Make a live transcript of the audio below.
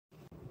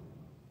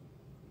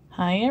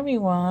Hi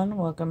everyone,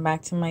 welcome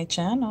back to my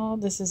channel.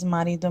 This is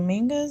Mari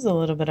Dominguez, a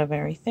little bit of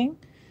everything.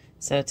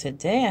 So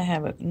today I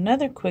have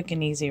another quick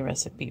and easy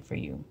recipe for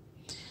you.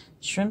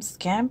 Shrimp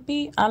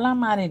scampi a la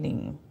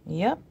Marilyn.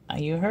 Yep,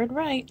 you heard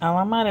right, a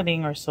la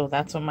Marilyn, or so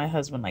that's what my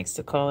husband likes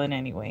to call it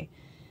anyway.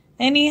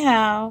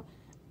 Anyhow,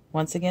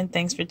 once again,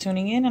 thanks for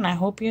tuning in and I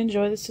hope you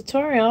enjoy this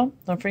tutorial.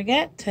 Don't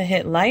forget to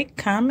hit like,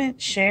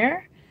 comment,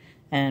 share,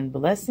 and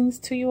blessings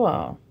to you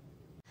all.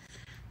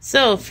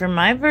 So for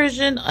my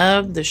version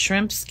of the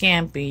shrimp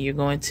scampi, you're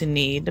going to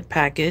need a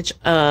package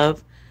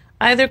of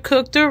either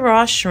cooked or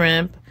raw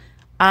shrimp,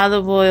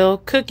 olive oil,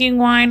 cooking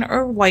wine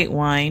or white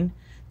wine,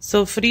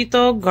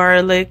 sofrito,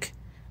 garlic.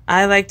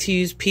 I like to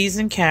use peas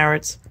and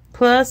carrots,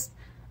 plus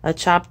a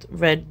chopped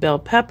red bell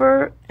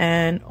pepper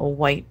and a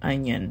white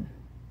onion.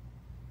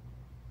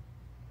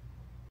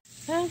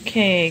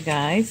 Okay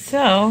guys,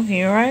 so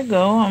here I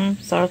go. I'm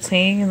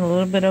sauteing in a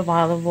little bit of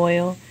olive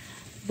oil,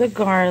 the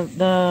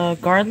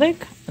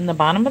garlic in the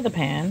bottom of the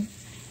pan,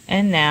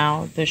 and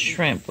now the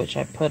shrimp, which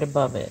I put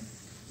above it.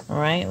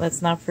 Alright,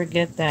 let's not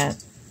forget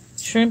that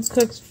shrimp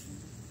cooks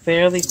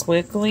fairly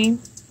quickly,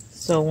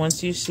 so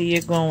once you see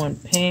it going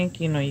pink,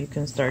 you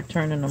can start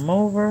turning them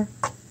over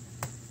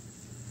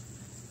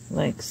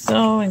like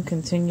so, and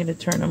continue to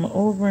turn them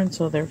over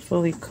until they're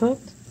fully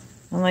cooked.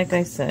 And like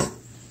I said,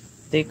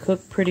 they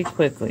cook pretty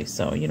quickly,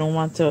 so you don't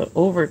want to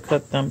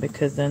overcook them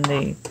because then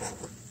they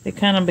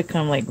kind of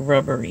become like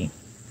rubbery.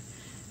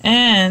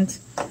 And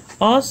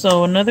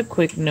also another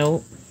quick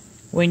note,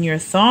 when you're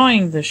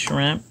thawing the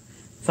shrimp,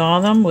 thaw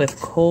them with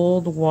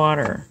cold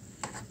water.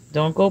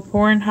 Don't go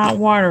pouring hot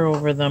water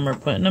over them or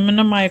putting them in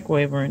the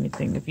microwave or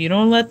anything. If you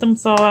don't let them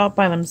thaw out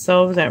by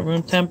themselves at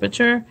room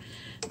temperature,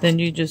 then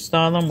you just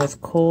thaw them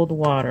with cold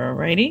water,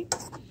 alrighty?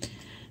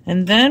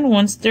 And then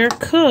once they're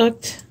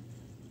cooked,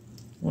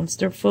 once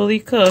they're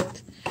fully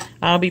cooked,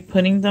 I'll be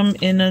putting them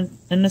in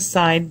a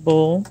side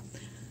bowl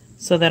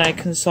so that I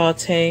can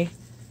saute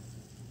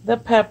the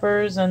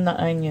peppers and the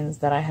onions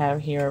that I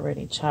have here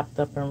already chopped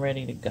up and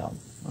ready to go.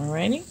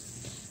 Alrighty?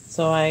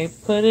 So I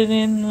put it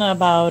in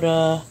about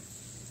a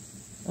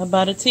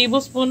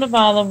tablespoon of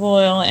olive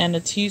oil and a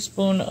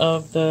teaspoon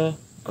of the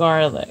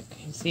garlic.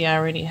 You see, I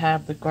already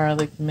have the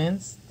garlic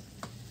minced.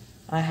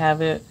 I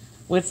have it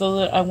with a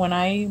little, when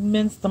I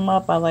mince them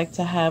up, I like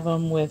to have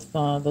them with the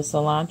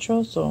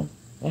cilantro, so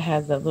it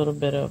has that little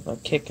bit of a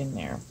kick in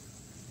there.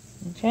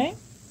 Okay?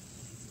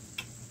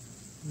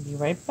 I'll be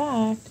right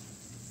back.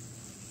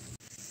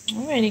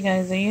 Alrighty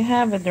guys, there you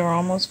have it. They're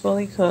almost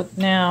fully cooked.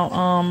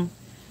 Now,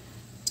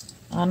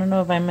 I don't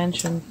know if I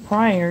mentioned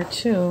prior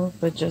to,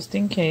 but just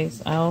in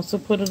case, I also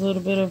put a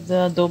little bit of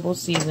the adobo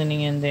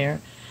seasoning in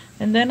there.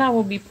 And then I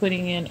will be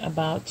putting in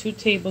about 2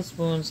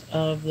 tablespoons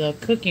of the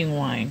cooking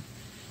wine,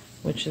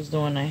 which is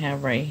the one I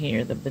have right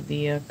here, the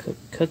Badia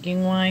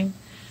cooking wine.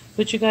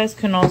 But you guys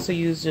can also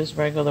use just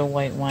regular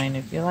white wine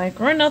if you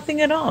like, or nothing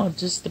at all. It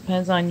just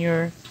depends on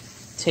your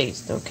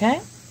taste,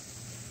 okay?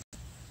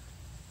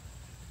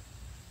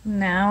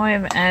 Now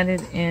I've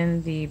added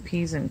in the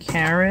peas and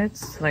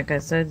carrots. Like I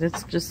said,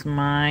 it's just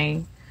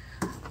my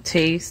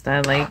taste.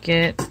 I like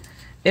it.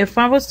 If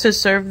I was to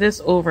serve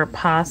this over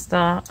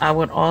pasta, I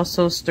would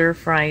also stir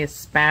fry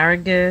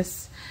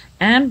asparagus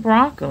and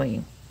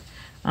broccoli.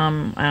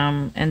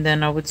 And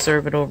then I would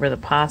serve it over the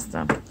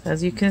pasta.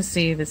 As you can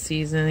see, the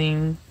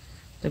seasoning,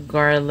 the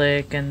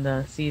garlic, and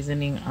the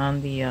seasoning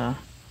on the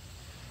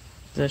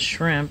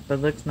shrimp, it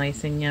looks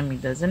nice and yummy,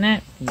 doesn't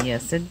it?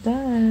 Yes, it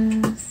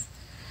does.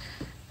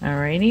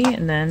 Alrighty,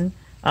 and then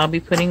I'll be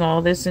putting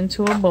all this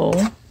into a bowl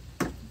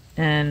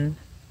and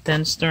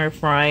then stir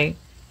fry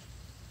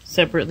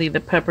separately the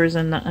peppers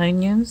and the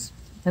onions,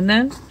 and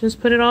then just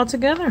put it all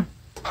together.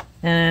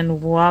 And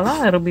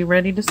voila, it'll be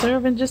ready to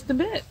serve in just a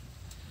bit.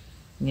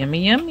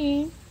 Yummy,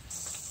 yummy.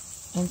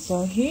 And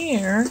so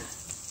here,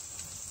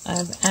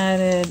 I've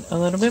added a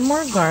little bit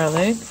more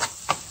garlic,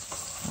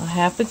 a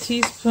half a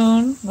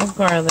teaspoon of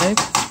garlic,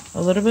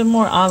 a little bit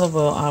more olive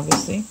oil,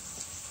 obviously,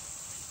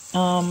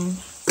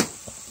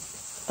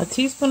 a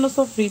teaspoon of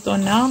sofrito,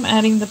 and now I'm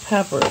adding the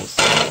peppers.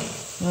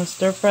 I'm going to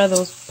stir fry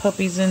those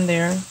puppies in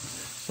there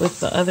with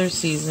the other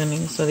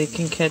seasoning so they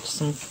can catch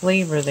some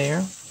flavor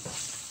there.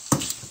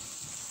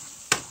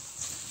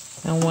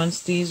 And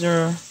once these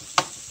are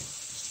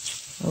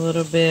a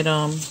little bit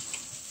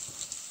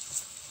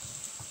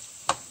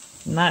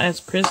not as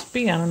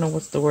crispy, I don't know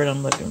what's the word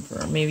I'm looking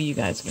for, maybe you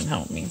guys can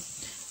help me,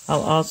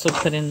 I'll also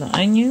put in the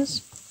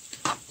onions.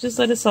 Just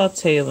let it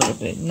saute a little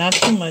bit, not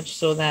too much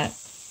so that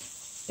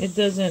it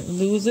doesn't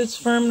lose its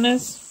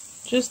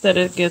firmness, just that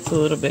it gets a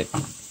little bit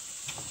cooked.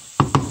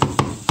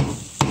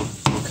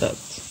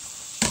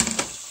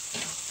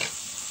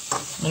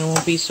 And it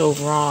won't be so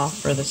raw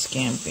for the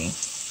scampi.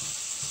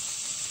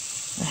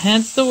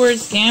 Hence the word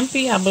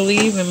scampi, I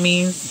believe it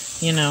means,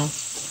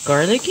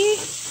 garlicky.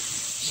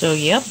 So,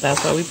 yep,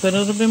 that's why we put a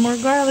little bit more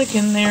garlic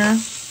in there.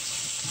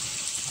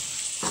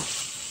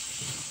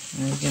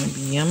 And it's going to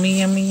be yummy,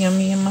 yummy,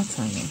 yummy in my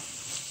tummy.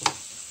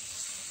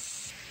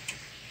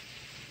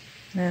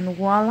 And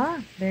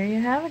voila, there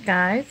you have it,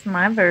 guys.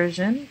 My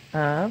version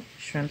of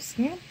shrimp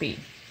scampi.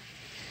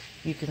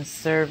 You can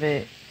serve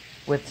it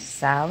with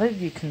salad,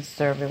 you can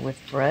serve it with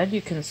bread,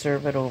 you can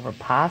serve it over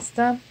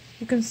pasta,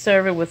 you can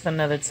serve it with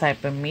another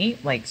type of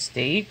meat like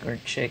steak or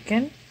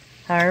chicken,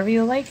 however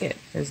you like it.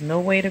 There's no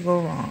way to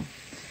go wrong.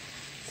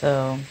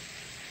 So,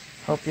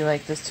 hope you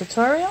like this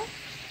tutorial.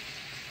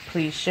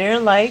 Please share,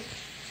 like,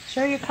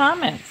 share your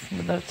comments.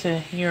 We'd love to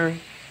hear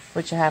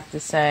what you have to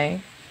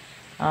say.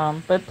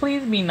 But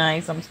please be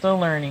nice. I'm still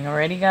learning.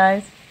 Alrighty,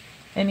 guys?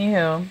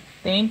 Anywho,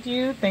 thank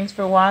you. Thanks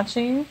for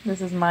watching.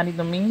 This is Mari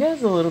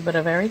Dominguez, a little bit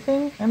of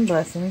everything, and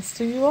blessings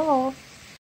to you all.